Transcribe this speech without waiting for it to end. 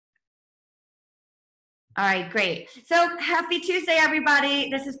All right, great. So happy Tuesday, everybody.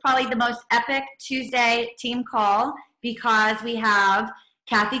 This is probably the most epic Tuesday team call because we have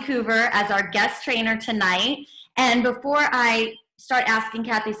Kathy Coover as our guest trainer tonight. And before I start asking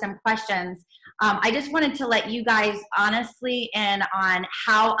Kathy some questions, I just wanted to let you guys honestly in on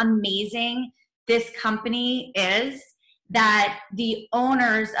how amazing this company is. That the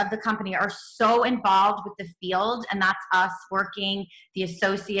owners of the company are so involved with the field, and that's us working, the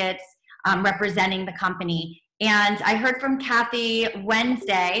associates, representing the company. And I heard from Kathy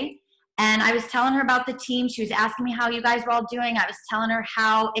Wednesday, and I was telling her about the team. She was asking me how you guys were all doing. I was telling her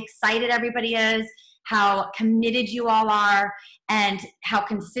how excited everybody is, how committed you all are, and how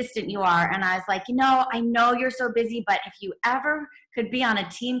consistent you are. And I was like, I know you're so busy, but if you ever could be on a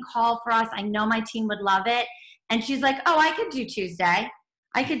team call for us, I know my team would love it. And she's like, oh, I could do Tuesday.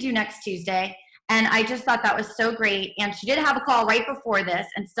 I could do next Tuesday. And I just thought that was so great. And she did have a call right before this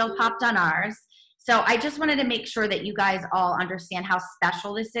and still popped on ours. So I just wanted to make sure that you guys all understand how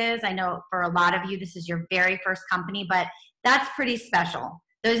special this is. I know for a lot of you, this is your very first company, but that's pretty special.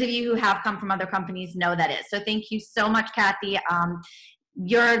 Those of you who have come from other companies know that is. So thank you so much, Kathy.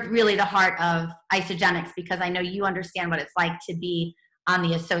 You're really the heart of Isogenics because I know you understand what it's like to be on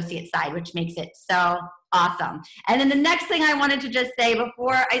the associate side, which makes it so awesome. And then the next thing I wanted to just say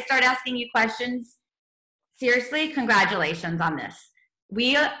before I start asking you questions, seriously, congratulations on this.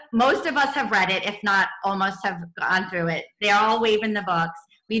 Most of us have read it, if not almost have gone through it. They're all waving the books.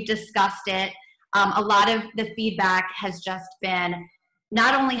 We've discussed it. A lot of the feedback has just been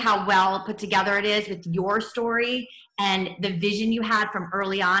not only how well put together it is with your story and the vision you had from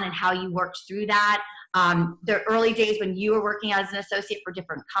early on and how you worked through that, the early days when you were working as an associate for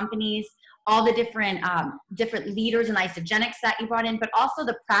different companies, all the different leaders and Isogenics that you brought in, but also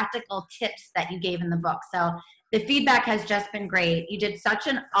the practical tips that you gave in the book. So the feedback has just been great. You did such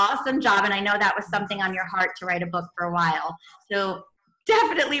an awesome job, and I know that was something on your heart to write a book for a while. So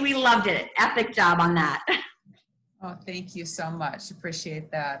definitely we loved it. Epic job on that. Oh, thank you so much. Appreciate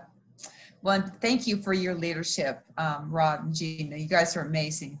that. Well, thank you for your leadership, Rod and Gina. You guys are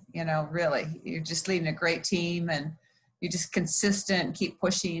amazing. Really, you're just leading a great team, and you're just consistent, keep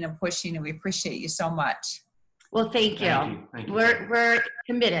pushing and pushing, and we appreciate you so much. Well, thank you. Thank you. We're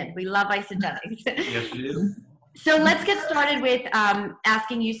committed. We love Isogenics. Yes, we do. So let's get started with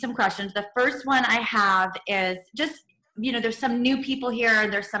asking you some questions. The first one I have is just, there's some new people here.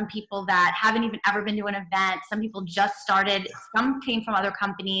 There's some people that haven't even ever been to an event. Some people just started. Some came from other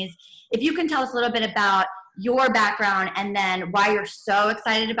companies. If you can tell us a little bit about your background and then why you're so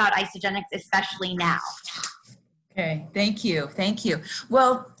excited about Isogenics, especially now. Okay, thank you. Thank you.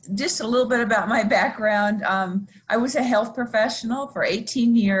 Well, just a little bit about my background. I was a health professional for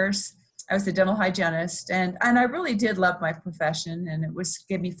 18 years. I was a dental hygienist, and I really did love my profession, and it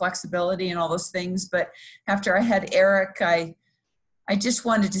gave me flexibility and all those things. But after I had Eric, I just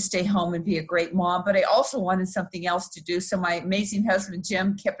wanted to stay home and be a great mom, but I also wanted something else to do. So my amazing husband,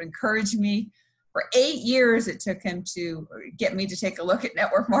 Jim, kept encouraging me. For 8 years, it took him to get me to take a look at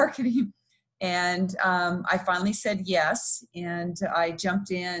network marketing. And I finally said yes, and I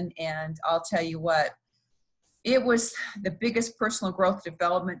jumped in, and I'll tell you what, it was the biggest personal growth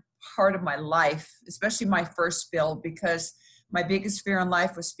development part of my life, especially my first build, because my biggest fear in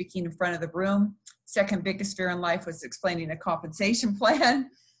life was speaking in front of the room. Second biggest fear in life was explaining a compensation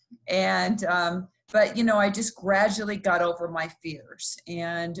plan. And, but, I just gradually got over my fears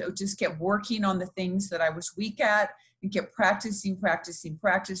and just kept working on the things that I was weak at and kept practicing.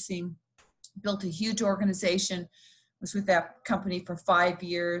 Built a huge organization, was with that company for 5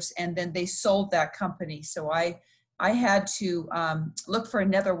 years, and then they sold that company. So I had to look for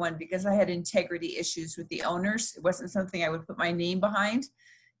another one because I had integrity issues with the owners. It wasn't something I would put my name behind.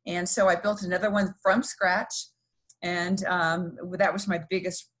 And so I built another one from scratch. And that was my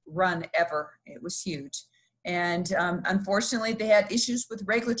biggest run ever. It was huge. And unfortunately, they had issues with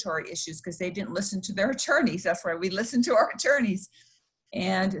regulatory issues because they didn't listen to their attorneys. That's why we listened to our attorneys.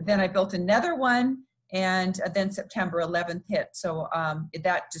 And then I built another one, and then September 11th hit. So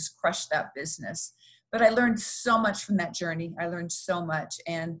that just crushed that business. But I learned so much from that journey. I learned so much.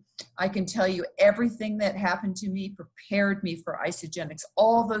 And I can tell you everything that happened to me prepared me for Isogenics,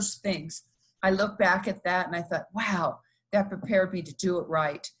 all those things. I look back at that and I thought, wow, that prepared me to do it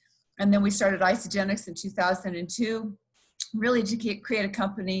right. And then we started Isogenics in 2002, really to create a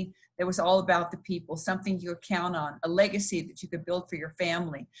company that was all about the people, something you could count on, a legacy that you could build for your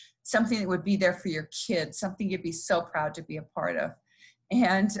family, something that would be there for your kids, something you'd be so proud to be a part of.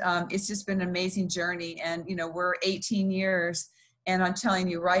 And it's just been an amazing journey. And, we're 18 years. And I'm telling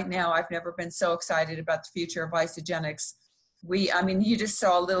you right now, I've never been so excited about the future of Isogenics. I mean, you just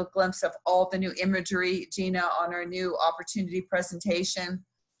saw a little glimpse of all the new imagery, Gina, on our new opportunity presentation.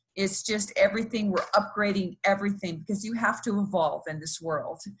 It's just everything. We're upgrading everything because you have to evolve in this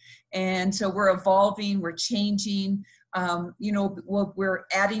world. And so we're evolving, we're changing. We're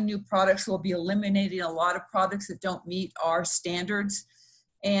adding new products. We'll be eliminating a lot of products that don't meet our standards.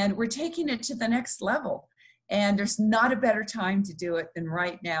 And we're taking it to the next level. And there's not a better time to do it than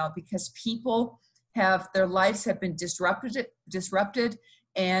right now, because people their lives have been disrupted,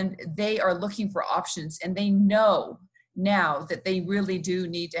 and they are looking for options, and they know now that they really do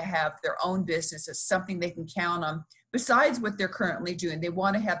need to have their own business as something they can count on besides what they're currently doing. They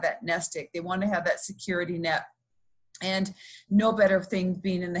want to have that nest egg. They want to have that security net. And no better thing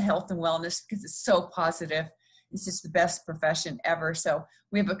being in the health and wellness, because it's so positive. It's just the best profession ever. So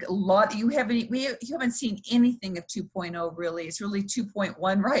we have a lot. You haven't seen anything of 2.0 really. It's really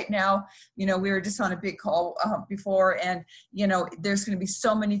 2.1 right now. We were just on a big call before, and there's going to be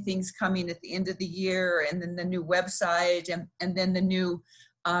so many things coming at the end of the year, and then the new website, and then the new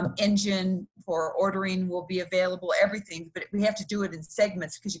engine for ordering will be available. Everything, but we have to do it in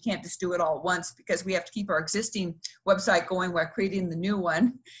segments, because you can't just do it all at once, because we have to keep our existing website going while creating the new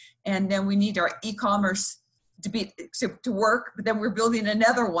one, and then we need our e-commerce to work, but then we're building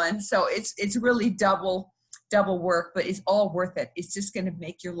another one. So it's really double work, but it's all worth it. It's just going to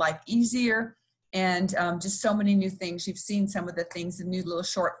make your life easier, and just so many new things. You've seen some of the things, the new little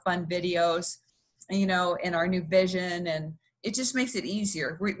short fun videos, and our new vision, and it just makes it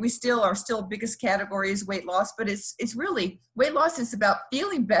easier. We still biggest category is weight loss, but it's really, weight loss is about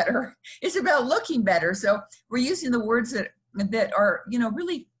feeling better. It's about looking better. So we're using the words that are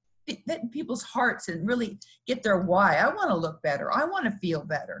really fit in people's hearts and really get their why. I want to look better. I want to feel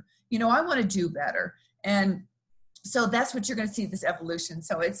better. I want to do better. And so that's what you're going to see, this evolution.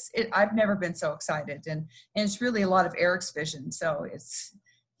 So I've never been so excited, and it's really a lot of Eric's vision. So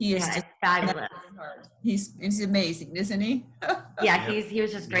he is just fabulous. He's amazing, isn't he? Yeah, he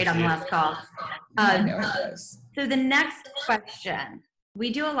was just great on the last call. So the next question,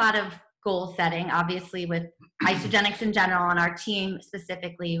 we do a lot of goal setting, obviously, with Isogenics in general, and our team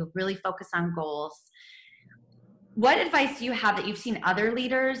specifically really focus on goals. What advice do you have that you've seen other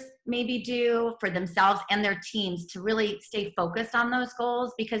leaders maybe do for themselves and their teams to really stay focused on those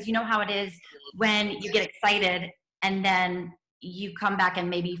goals? Because you know how it is when you get excited and then you come back and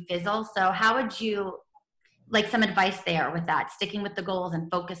maybe fizzle. So how would you, some advice there with that, sticking with the goals and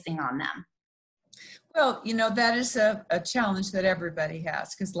focusing on them? Well, that is a challenge that everybody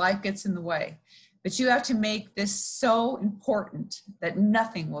has, because life gets in the way. But you have to make this so important that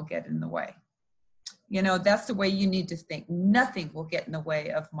nothing will get in the way. That's the way you need to think. Nothing will get in the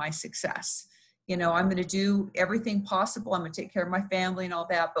way of my success. I'm going to do everything possible. I'm going to take care of my family and all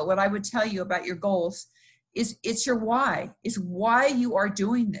that. But what I would tell you about your goals is it's your why. It's why you are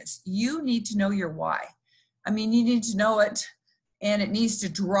doing this. You need to know your why. You need to know it. And it needs to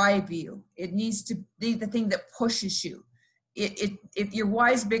drive you. It needs to be the thing that pushes you. If your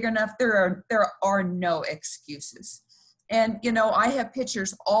why is big enough, there are no excuses. And I have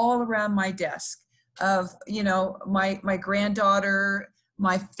pictures all around my desk of my granddaughter,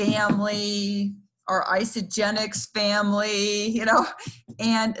 my family, our Isogenics family,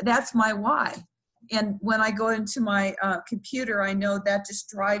 and that's my why. And when I go into my computer, I know that just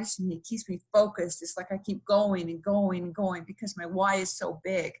drives me. It keeps me focused. It's like I keep going and going and going, because my why is so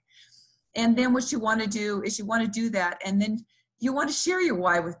big. And then what you want to do is you want to do that. And then you want to share your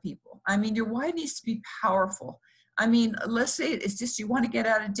why with people. Your why needs to be powerful. Let's say it's just you want to get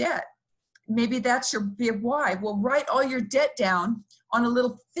out of debt. Maybe that's your big why. Well, write all your debt down on a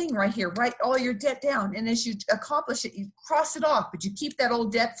little thing right here. Write all your debt down. And as you accomplish it, you cross it off, but you keep that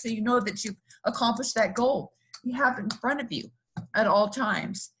old debt so you know that you've accomplished that goal. You have it in front of you at all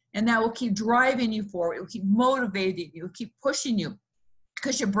times. And that will keep driving you forward. It will keep motivating you. It will keep pushing you,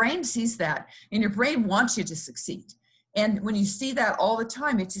 because your brain sees that, and your brain wants you to succeed. And when you see that all the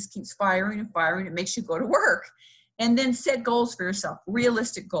time, it just keeps firing and firing. It makes you go to work. And then set goals for yourself,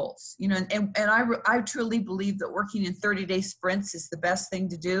 realistic goals. And I truly believe that working in 30-day sprints is the best thing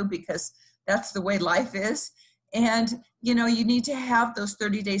to do, because that's the way life is. And, you need to have those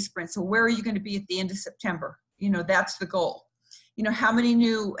 30-day sprints. So where are you going to be at the end of September? That's the goal. How many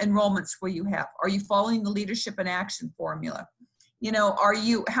new enrollments will you have? Are you following the leadership and action formula?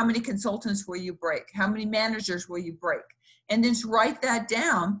 How many consultants will you break? How many managers will you break? And then just write that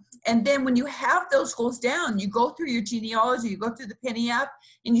down. And then when you have those goals down, you go through your genealogy, you go through the Penny app,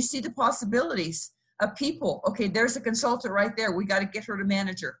 and you see the possibilities of people. Okay, there's a consultant right there. We got to get her to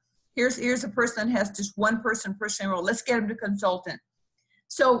manager. Here's a person that has just one person per enroll. Let's get him to consultant.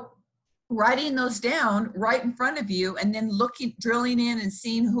 So writing those down right in front of you, and then drilling in and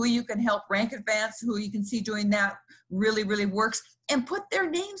seeing who you can help rank advance, who you can see doing that really, really works, and put their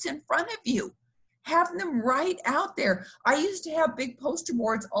names in front of you. Have them right out there. I used to have big poster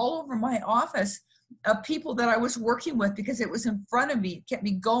boards all over my office of people that I was working with because it was in front of me. It kept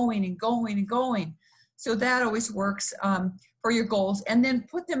me going and going and going. So that always works for your goals. And then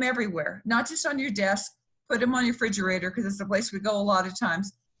put them everywhere, not just on your desk. Put them on your refrigerator because it's the place we go a lot of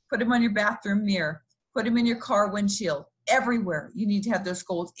times. Put them on your bathroom mirror. Put them in your car windshield. Everywhere. You need to have those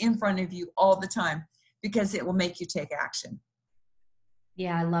goals in front of you all the time because it will make you take action.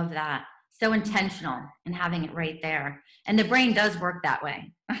 Yeah, I love that. So intentional and having it right there. And the brain does work that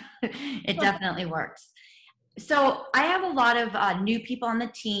way. It definitely works. So I have a lot of new people on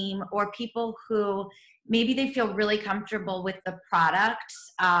the team, or people who maybe they feel really comfortable with the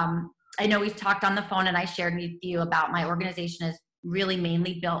products. I know we've talked on the phone, and I shared with you about my organization is really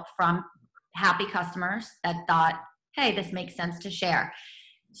mainly built from happy customers that thought, hey, this makes sense to share.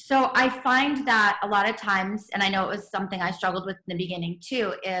 So I find that a lot of times, and I know it was something I struggled with in the beginning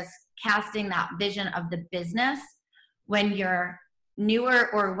too, is casting that vision of the business when you're newer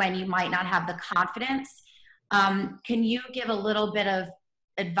or when you might not have the confidence. Can you give a little bit of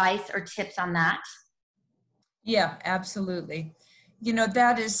advice or tips on that? Yeah, absolutely.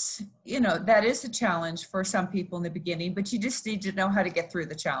 That is a challenge for some people in the beginning, but you just need to know how to get through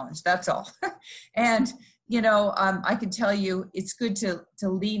the challenge. That's all. And, I can tell you it's good to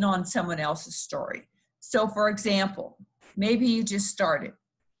lean on someone else's story. So for example, maybe you just started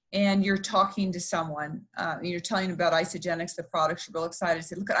and you're talking to someone, you're telling them about Isagenix, the products, you're real excited.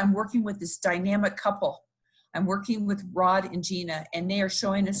 Say, look, I'm working with this dynamic couple. I'm working with Rod and Gina, and they are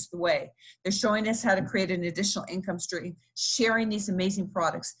showing us the way. They're showing us how to create an additional income stream, sharing these amazing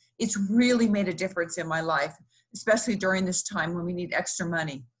products. It's really made a difference in my life, especially during this time when we need extra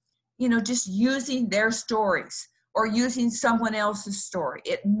money. Just using their stories or using someone else's story,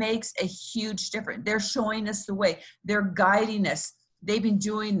 it makes a huge difference. They're showing us the way. They're guiding us. They've been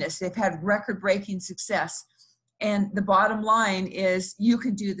doing this. They've had record-breaking success. And the bottom line is you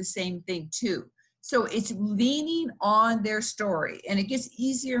can do the same thing too. So it's leaning on their story, and it gets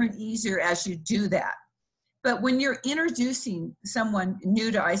easier and easier as you do that. But when you're introducing someone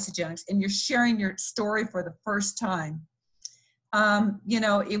new to Isagenix and you're sharing your story for the first time,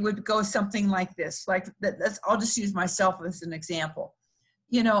 it would go something like this. I'll just use myself as an example.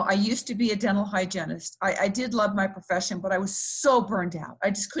 I used to be a dental hygienist. I did love my profession, but I was so burned out. I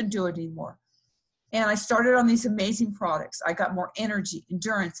just couldn't do it anymore. And I started on these amazing products. I got more energy,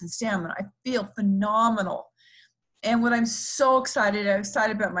 endurance, and stamina. I feel phenomenal. And what I'm excited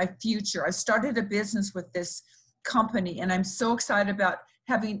about my future. I started a business with this company, and I'm so excited about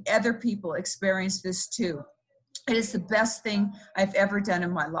having other people experience this too. It is the best thing I've ever done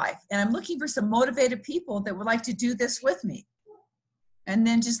in my life. And I'm looking for some motivated people that would like to do this with me. And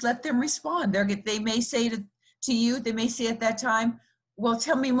then just let them respond. They may say to you, they may say at that time, well,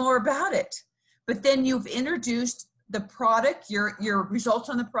 tell me more about it. But then you've introduced the product, your results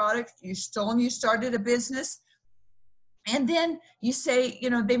on the product. You told them you started a business. And then you say,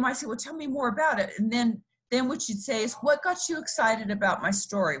 they might say, well, tell me more about it. And then what you'd say is, what got you excited about my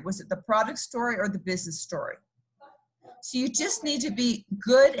story? Was it the product story or the business story? So you just need to be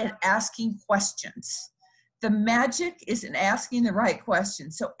good at asking questions. The magic is in asking the right question.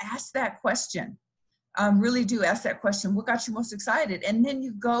 So ask that question. Really do ask that question. What got you most excited? And then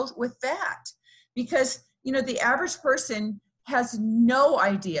you go with that. Because, the average person has no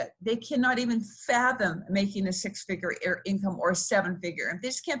idea. They cannot even fathom making a 6-figure income or a 7-figure. They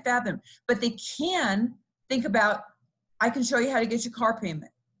just can't fathom. But they can think about, I can show you how to get your car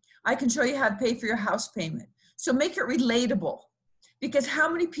payment. I can show you how to pay for your house payment. So make it relatable. Because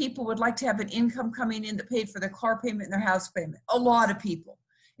how many people would like to have an income coming in that paid for their car payment and their house payment? A lot of people.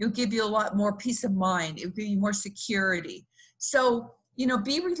 It'll give you a lot more peace of mind. It'll give you more security. So,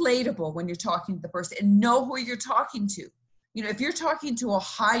 be relatable when you're talking to the person and know who you're talking to. If you're talking to a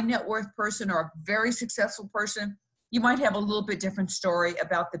high net worth person or a very successful person, you might have a little bit different story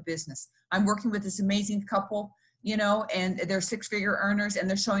about the business. I'm working with this amazing couple, and they're 6-figure earners, and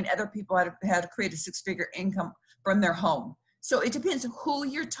they're showing other people how to create a 6-figure income from their home. So it depends who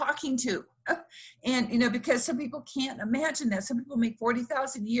you're talking to. And, because some people can't imagine that. Some people make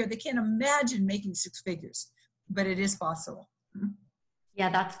 $40,000 a year. They can't imagine making 6 figures, but it is possible. Yeah,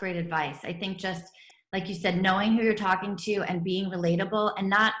 that's great advice. I think just like you said, knowing who you're talking to and being relatable,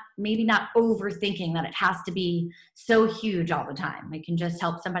 and maybe not overthinking that it has to be so huge all the time. It can just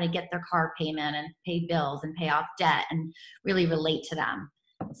help somebody get their car payment and pay bills and pay off debt and really relate to them.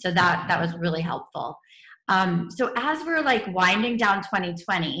 So that was really helpful. So as we're winding down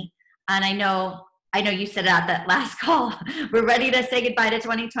 2020, And I know you said at that last call, we're ready to say goodbye to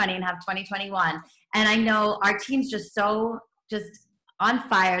 2020 and have 2021. And I know our team's just on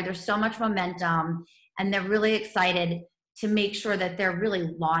fire. There's so much momentum, and they're really excited to make sure that they're really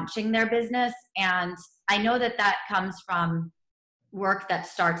launching their business. And I know that that comes from work that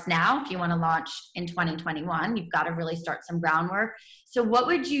starts now. If you want to launch in 2021, you've got to really start some groundwork. So what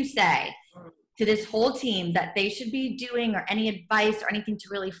would you say to this whole team that they should be doing, or any advice or anything to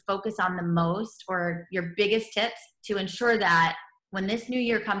really focus on the most, or your biggest tips to ensure that when this new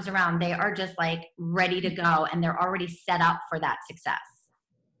year comes around, they are just like ready to go and they're already set up for that success?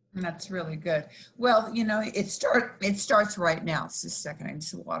 That's really good. Well, it starts right now. It's just a second, I need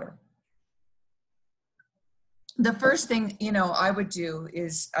some water. The first thing, I would do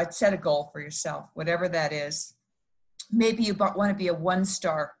is I'd set a goal for yourself, whatever that is. Maybe you want to be a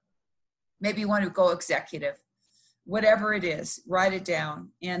 1-star. Maybe you want to go executive. Whatever it is, write it down.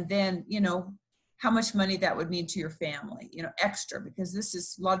 And then, how much money that would mean to your family, extra, because this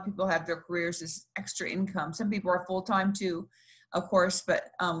is, a lot of people have their careers as extra income. Some people are full-time too, of course,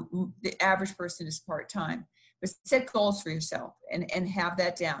 but the average person is part-time. But set goals for yourself and have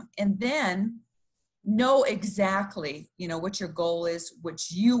that down. And then know exactly, what your goal is,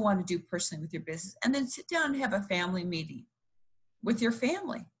 what you want to do personally with your business. And then sit down and have a family meeting with your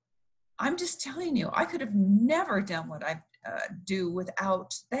family. I'm just telling you, I could have never done what I do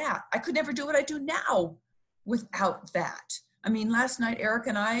without that. I could never do what I do now without that. I mean, last night, Eric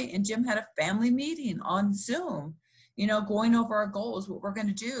and I and Jim had a family meeting on Zoom, going over our goals, what we're going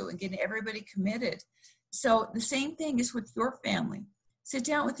to do, and getting everybody committed. So the same thing is with your family. Sit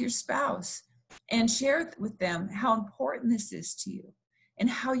down with your spouse and share with them how important this is to you and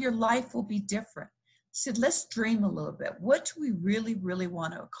how your life will be different. So let's dream a little bit. What do we really, really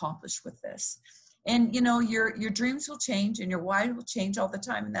want to accomplish with this? And, your dreams will change and your why will change all the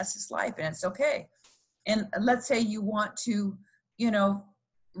time, and that's just life, and it's okay. And let's say you want to,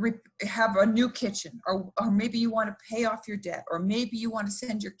 have a new kitchen, or maybe you want to pay off your debt, or maybe you want to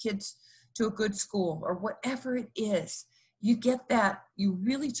send your kids to a good school, or whatever it is. You get that, you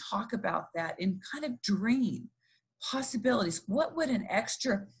really talk about that and kind of dream possibilities. What would an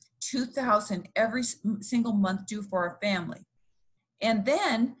extra $2,000 every single month do for our family? And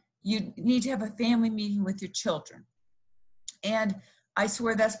then you need to have a family meeting with your children. And I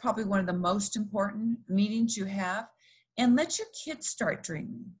swear that's probably one of the most important meetings you have. And let your kids start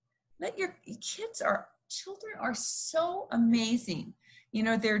dreaming. Children are so amazing.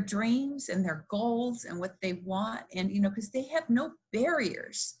 Their dreams and their goals and what they want. And, because they have no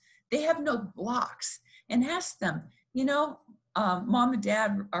barriers. They have no blocks. And ask them, mom and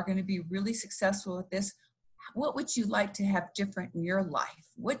dad are going to be really successful with this. What would you like to have different in your life?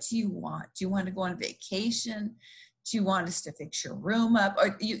 What do you want? Do you want to go on vacation? Do you want us to fix your room up?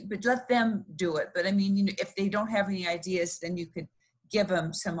 But let them do it. But I mean, if they don't have any ideas, then you could give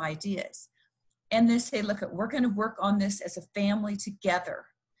them some ideas. And they say, look, we're going to work on this as a family together,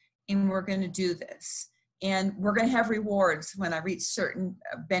 and we're going to do this. And we're going to have rewards when I reach certain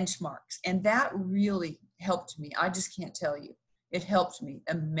benchmarks. And that really helped me. I just can't tell you. It helped me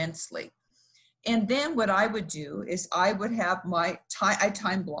immensely. And then what I would do is I would have I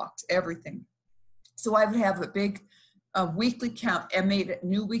time blocked everything. So I would have a big weekly count. I made a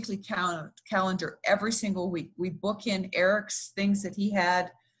new weekly calendar every single week. We book in Eric's things that he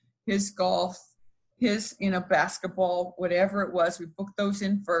had, his golf, his, basketball, whatever it was. We booked those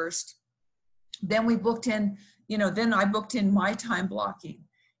in first. Then we booked in, then I booked in my time blocking.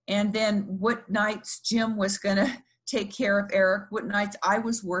 And then what nights Jim was going to take care of Eric, what nights I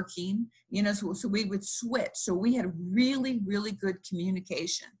was working, so we would switch. So we had really, really good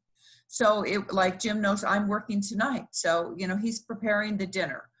communication. So like Jim knows I'm working tonight. So, he's preparing the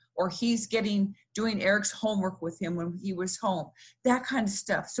dinner, or he's doing Eric's homework with him when he was home, that kind of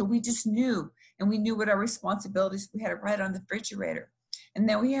stuff. So we just knew, and we knew what our responsibilities, we had it right on the refrigerator. And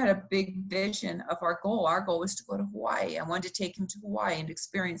then we had a big vision of our goal. Our goal was to go to Hawaii. I wanted to take him to Hawaii and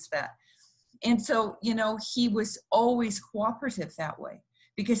experience that. And so, he was always cooperative that way,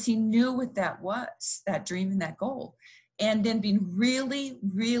 because he knew what that was, that dream and that goal. And then being really,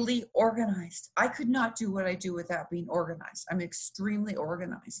 really organized. I could not do what I do without being organized. I'm extremely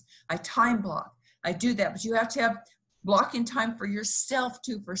organized. I time block. I do that, but you have to have blocking time for yourself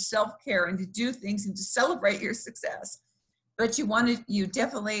too, for self-care, and to do things and to celebrate your success. But you want to do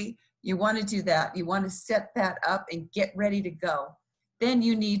that. You want to set that up and get ready to go. Then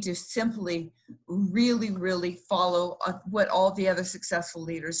you need to simply really, really follow what all the other successful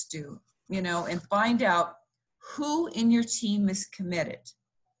leaders do, and find out who in your team is committed.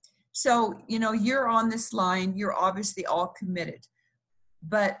 So, you're on this line, you're obviously all committed,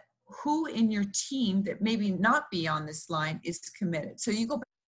 but who in your team that maybe not be on this line is committed. So you go back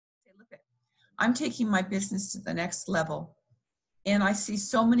and say, look, I'm taking my business to the next level. And I see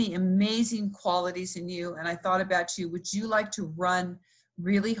so many amazing qualities in you. And I thought about you. Would you like to run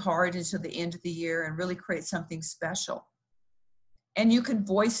really hard until the end of the year and really create something special? And you can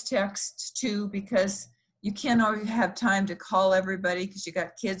voice text too, because you can't always have time to call everybody because you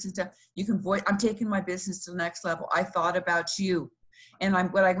got kids and stuff. You can voice, I'm taking my business to the next level. I thought about you. And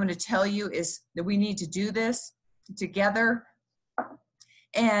what I'm going to tell you is that we need to do this together.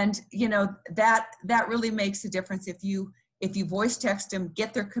 And you know, that really makes a difference if you voice text them,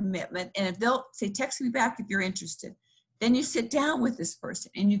 get their commitment, and if they'll say, text me back if you're interested, then you sit down with this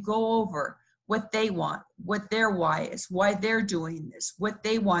person and you go over what they want, what their why is, why they're doing this, what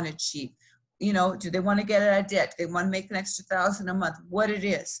they want to achieve. You know, do they want to get out of debt? Do they want to make an extra $1,000 a month? What it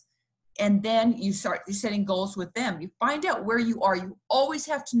is. And then you're setting goals with them. You find out where you are. You always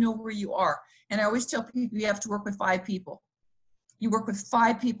have to know where you are. And I always tell people you have to work with 5 people. You work with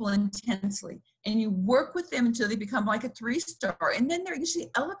 5 people intensely, and you work with them until they become like a 3-star. And then they're usually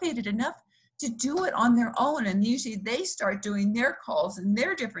elevated enough to do it on their own. And usually they start doing their calls and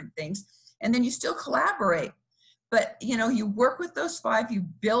their different things. And then you still collaborate. But, you know, you work with those 5, you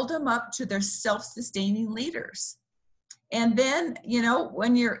build them up to their self-sustaining leaders. And then, you know,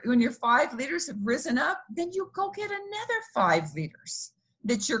 when your 5 leaders have risen up, then you go get another 5 leaders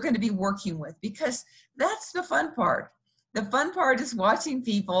that you're going to be working with, because that's the fun part. The fun part is watching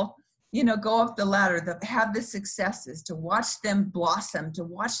people, you know, go up the ladder, that have the successes, to watch them blossom, to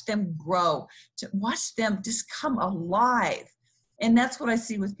watch them grow, to watch them just come alive. And that's what I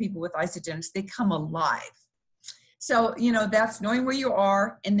see with people with Isagenix. They come alive. So, you know, that's knowing where you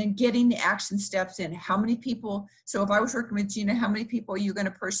are and then getting the action steps in. How many people, so if I was working with Gina, how many people are you going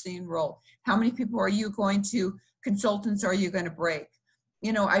to personally enroll? How many people are you going to, consultants are you going to break?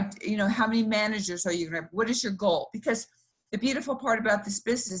 You know, how many managers are you going to, what is your goal? Because the beautiful part about this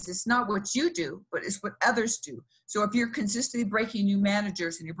business is not what you do, but it's what others do. So if you're consistently breaking new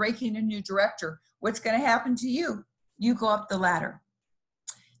managers and you're breaking a new director, what's going to happen to you? You go up the ladder.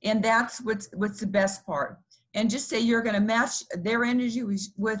 And that's what's the best part. And just say you're going to match their energy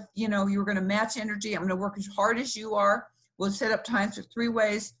with, you know, you're going to match energy. I'm going to work as hard as you are. We'll set up times for 3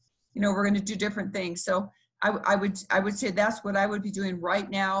 ways. You know, we're going to do different things. So I would say that's what I would be doing right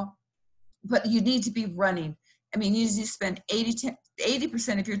now. But you need to be running. I mean, you need to spend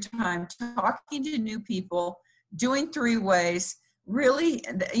 80% of your time talking to new people, doing 3 ways, really,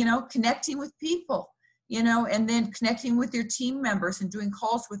 you know, connecting with people, you know, and then connecting with your team members and doing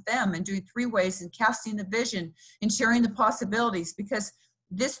calls with them and doing 3 ways and casting the vision and sharing the possibilities, because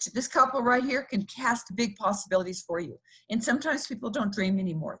this couple right here can cast big possibilities for you. And sometimes people don't dream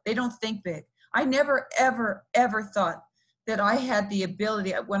anymore. They don't think big. I never, ever, ever thought that I had the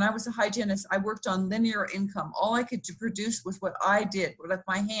ability. When I was a hygienist, I worked on linear income. All I could produce was what I did with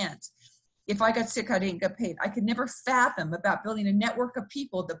my hands. If I got sick, I didn't get paid. I could never fathom about building a network of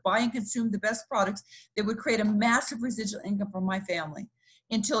people that buy and consume the best products that would create a massive residual income for my family,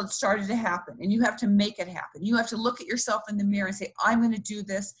 until it started to happen. And you have to make it happen. You have to look at yourself in the mirror and say, I'm going to do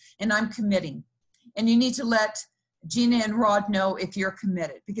this, and I'm committing. And you need to let Gina and Rod know if you're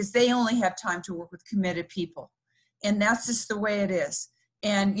committed, because they only have time to work with committed people. And that's just the way it is.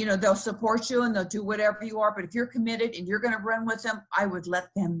 And, you know, they'll support you and they'll do whatever you are. But if you're committed and you're going to run with them, I would let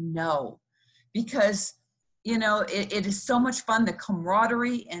them know, because, you know, it is so much fun, the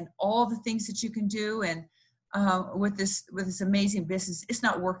camaraderie and all the things that you can do. And with this amazing business, it's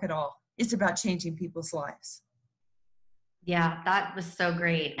not work at all. It's about changing people's lives. Yeah, that was so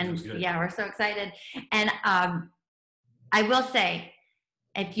great. And yeah, we're so excited. And I will say,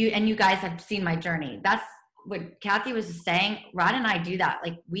 if you guys have seen my journey, that's what Kathy was just saying. Rod and I do that.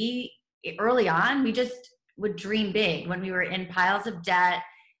 Like, we, early on, we just would dream big when we were in piles of debt,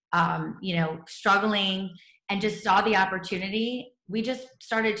 you know, struggling, and just saw the opportunity. We just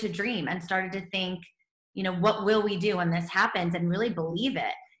started to dream and started to think, you know, what will we do when this happens, and really believe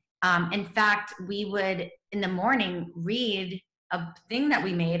it. In fact, we would in the morning read a thing that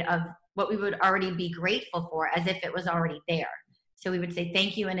we made of what we would already be grateful for, as if it was already there. So we would say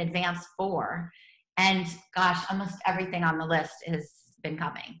thank you in advance for, and gosh, almost everything on the list has been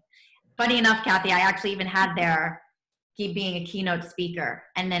coming. Funny enough, Kathy, I actually even had there being a keynote speaker.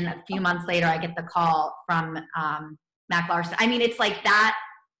 And then a few months later, I get the call from Mac Larson. I mean, it's like that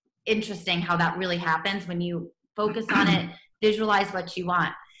interesting how that really happens when you focus on it, visualize what you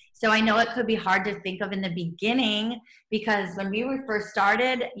want. So I know it could be hard to think of in the beginning, because when we were first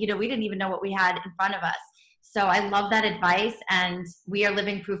started, you know, we didn't even know what we had in front of us. So I love that advice, and we are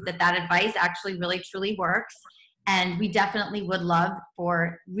living proof that that advice actually really truly works. And we definitely would love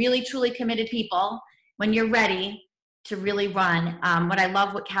for really, truly committed people, when you're ready, to really run. What I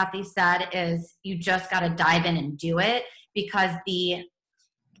love what Kathy said is you just got to dive in and do it, because the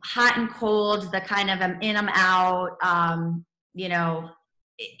hot and cold, the kind of I'm in, I'm out,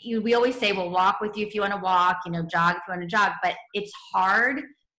 we always say we'll walk with you if you want to walk, jog if you want to jog, but it's hard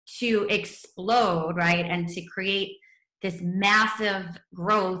to explode, right? And to create this massive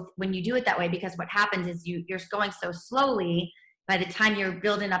growth when you do it that way, because what happens is you're going so slowly. By the time you're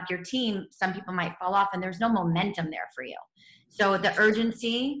building up your team, some people might fall off and there's no momentum there for you. So the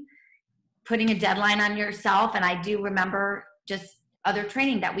urgency, putting a deadline on yourself. And I do remember just other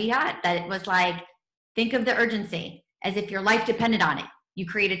training that we had, that it was like, think of the urgency as if your life depended on it. You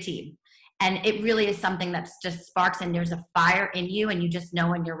create a team. And it really is something that's just sparks, and there's a fire in you, and you just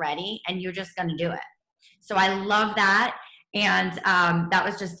know when you're ready, and you're just going to do it. So I love that. And that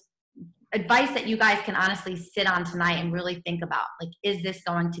was just advice that you guys can honestly sit on tonight and really think about. Like, is this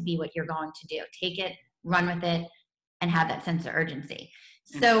going to be what you're going to do? Take it, run with it, and have that sense of urgency.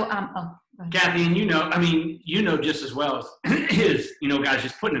 So, Kathy, and just as well as guys,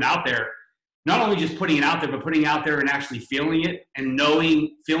 just putting it out there. Not only just putting it out there, but putting it out there and actually feeling it, and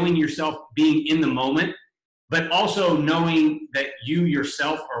feeling yourself being in the moment, but also knowing that you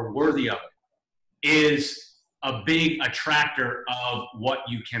yourself are worthy of it is a big attractor of what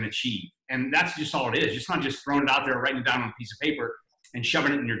you can achieve. And that's just all it is. It's not just throwing it out there, writing it down on a piece of paper and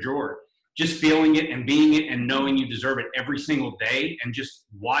shoving it in your drawer. Just feeling it and being it and knowing you deserve it every single day, and just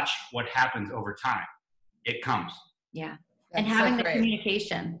watch what happens over time. It comes. Yeah. And having the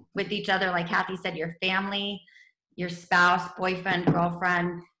communication with each other, like Kathy said, your family, your spouse, boyfriend,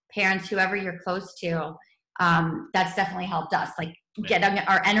 girlfriend, parents, whoever you're close to, that's definitely helped us, like getting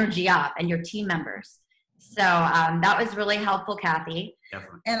our energy up, and your team members. So that was really helpful, Kathy.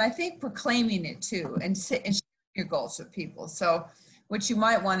 Definitely. And I think proclaiming it too, and sharing your goals with people. So what you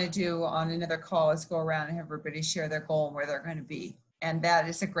might want to do on another call is go around and have everybody share their goal and where they're going to be. And that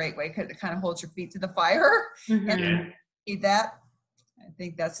is a great way, because it kind of holds your feet to the fire. Mm-hmm. And that, I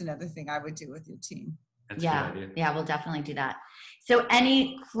think that's another thing I would do with your team. That's a good idea. Yeah, we'll definitely do that. So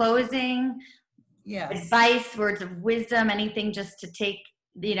any closing advice, words of wisdom, anything just to take,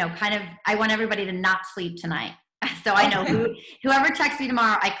 I want everybody to not sleep tonight. So I know whoever texts me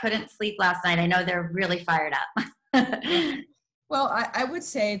tomorrow, I couldn't sleep last night. I know they're really fired up. Well, I would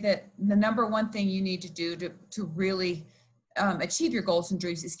say that the number one thing you need to do to really achieve your goals and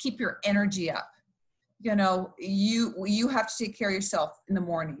dreams is keep your energy up. You have to take care of yourself in the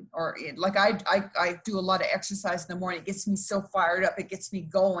morning, or like I do a lot of exercise in the morning. It gets me so fired up. It gets me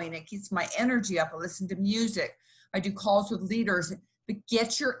going. It keeps my energy up. I listen to music. I do calls with leaders. But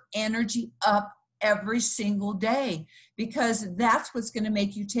get your energy up every single day, because that's what's going to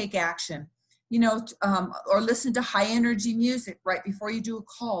make you take action. Or listen to high energy music right before you do a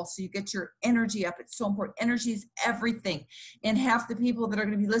call, so you get your energy up. It's so important. Energy is everything. And half the people that are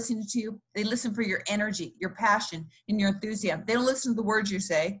going to be listening to you, they listen for your energy, your passion, and your enthusiasm. They don't listen to the words you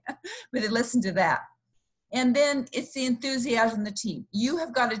say, but they listen to that. And then it's the enthusiasm of the team. You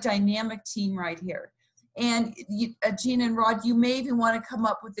have got a dynamic team right here. And Gina and Rod, you may even want to come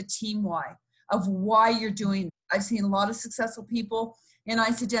up with the team why of why you're doing it. I've seen a lot of successful people in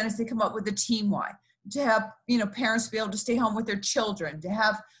Isogenics, they come up with a team why, to have, parents be able to stay home with their children, to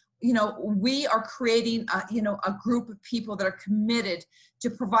have, we are creating, a group of people that are committed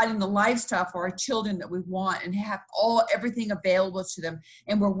to providing the lifestyle for our children that we want, and have everything available to them.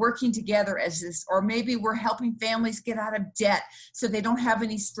 And we're working together as this, or maybe we're helping families get out of debt so they don't have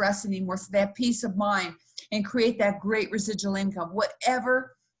any stress anymore, so they have peace of mind and create that great residual income.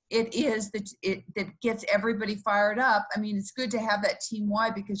 Whatever it is that gets everybody fired up. I mean, it's good to have that team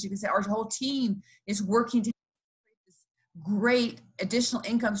wide, because you can say our whole team is working to create this great additional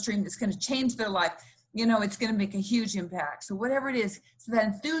income stream that's going to change their life. It's going to make a huge impact. So whatever it is, so that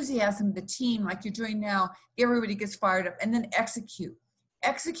enthusiasm of the team, like you're doing now, everybody gets fired up, and then execute.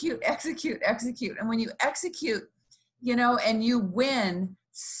 And when you execute, and you win,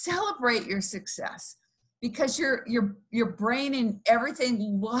 celebrate your success. Because your brain and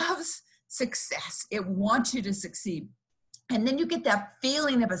everything loves success. It wants you to succeed. And then you get that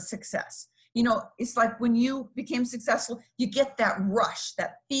feeling of a success. It's like when you became successful, you get that rush,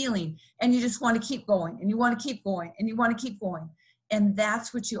 that feeling, and you just want to keep going, and you want to keep going, and you want to keep going. And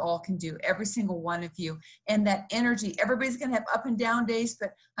that's what you all can do, every single one of you. And that energy, everybody's going to have up and down days, but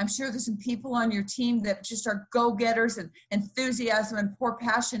I'm sure there's some people on your team that just are go-getters and enthusiasm and pour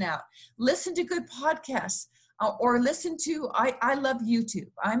passion out. Listen to good podcasts, or listen to, I love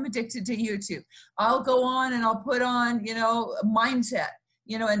YouTube. I'm addicted to YouTube. I'll go on and I'll put on, mindset,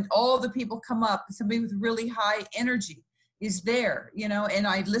 and all the people come up, somebody with really high energy is there, and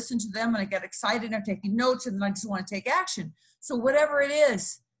I listen to them and I get excited and I'm taking notes and then I just want to take action. So whatever it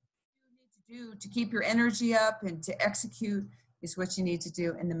is you need to do to keep your energy up and to execute is what you need to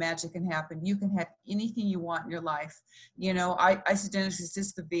do, and the magic can happen. You can have anything you want in your life. Isogenics is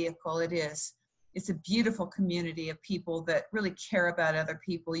just the vehicle. It is. It's a beautiful community of people that really care about other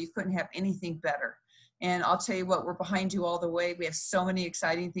people. You couldn't have anything better. And I'll tell you what, we're behind you all the way. We have so many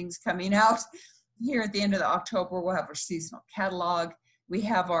exciting things coming out. Here at the end of October, we'll have our seasonal catalog. We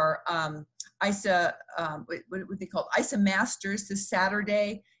have our ISA, what they call ISA Masters this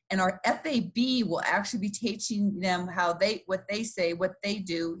Saturday. And our FAB will actually be teaching them what they say, what they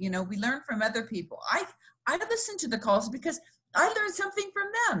do. We learn from other people. I listen to the calls because I learned something from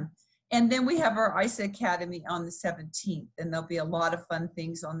them. And then we have our ISA Academy on the 17th, and there'll be a lot of fun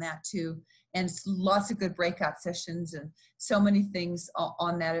things on that too. And lots of good breakout sessions and so many things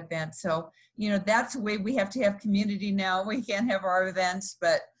on that event. So, that's the way we have to have community now. We can't have our events,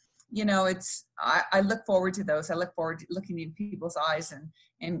 but I look forward to those. I look forward to looking in people's eyes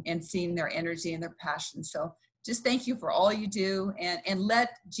and seeing their energy and their passion. So just thank you for all you do, and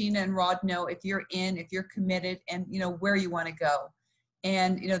let Gina and Rod know if you're committed and where you want to go.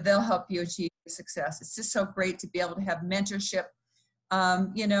 And they'll help you achieve success. It's just so great to be able to have mentorship,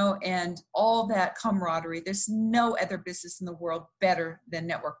 and all that camaraderie. There's no other business in the world better than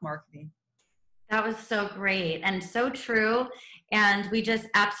network marketing. That was so great and so true. And we just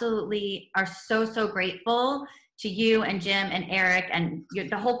absolutely are so, so grateful to you and Jim and Eric, and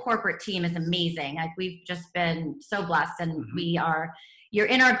the whole corporate team is amazing. Like, we've just been so blessed, and you're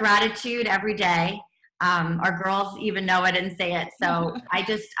in our gratitude every day. Our girls even know it and say it. So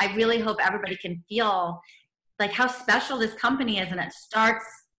I really hope everybody can feel like how special this company is, and it starts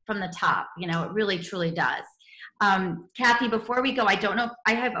from the top. It really, truly does. Kathy, before we go, I don't know,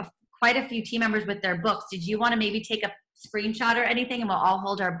 I have quite a few team members with their books. Did you want to maybe take a screenshot or anything, and we'll all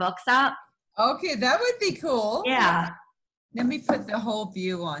hold our books up? Okay, that would be cool. Yeah. Let me put the whole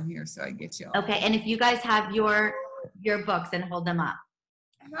view on here so I get you all. Okay, and if you guys have your books, and hold them up.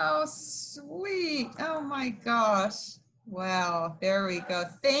 How sweet. Oh my gosh. Wow, there we go.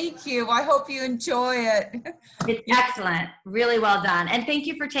 Thank you. I hope you enjoy it. It's excellent. Really well done. And thank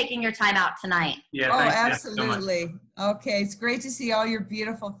you for taking your time out tonight. Yeah. Oh, thanks, absolutely. Okay, it's great to see all your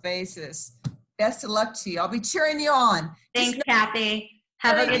beautiful faces. Best of luck to you. I'll be cheering you on. Thanks, Kathy.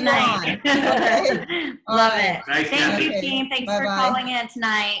 Have a good you night. Okay. Love right. it. Thanks, Thank you, Okay. team. Thanks Bye-bye. for calling in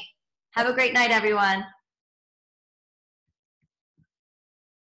tonight. Have a great night, everyone.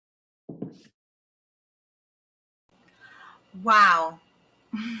 Wow.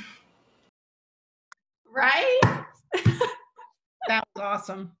 Right? That was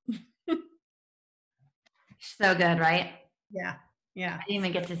awesome. So good, right? Yeah. Yeah. I didn't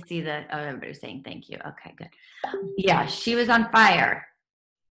even get to see everybody was saying thank you. Okay, good. Yeah, she was on fire.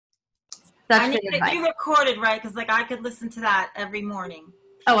 Such I need good to advice. be recorded, right? Because I could listen to that every morning.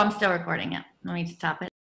 Oh, I'm still recording it. Let me stop it.